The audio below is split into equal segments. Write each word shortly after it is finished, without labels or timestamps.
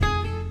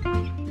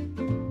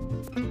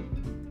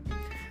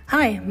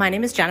Hi, my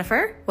name is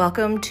Jennifer.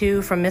 Welcome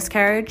to From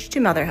Miscarriage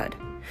to Motherhood.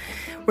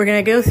 We're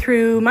going to go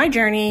through my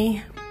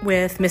journey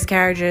with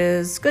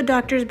miscarriages, good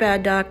doctors,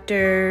 bad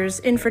doctors,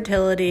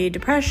 infertility,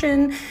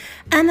 depression,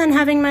 and then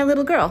having my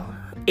little girl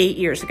 8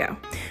 years ago,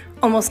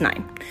 almost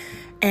 9.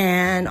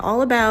 And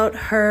all about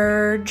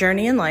her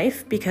journey in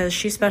life because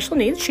she's special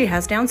needs. She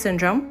has Down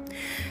syndrome.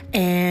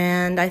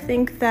 And I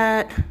think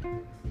that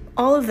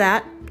all of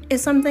that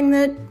is something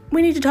that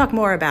we need to talk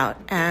more about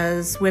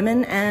as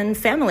women and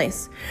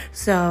families.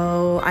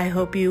 So I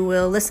hope you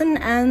will listen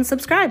and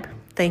subscribe.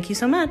 Thank you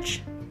so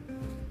much.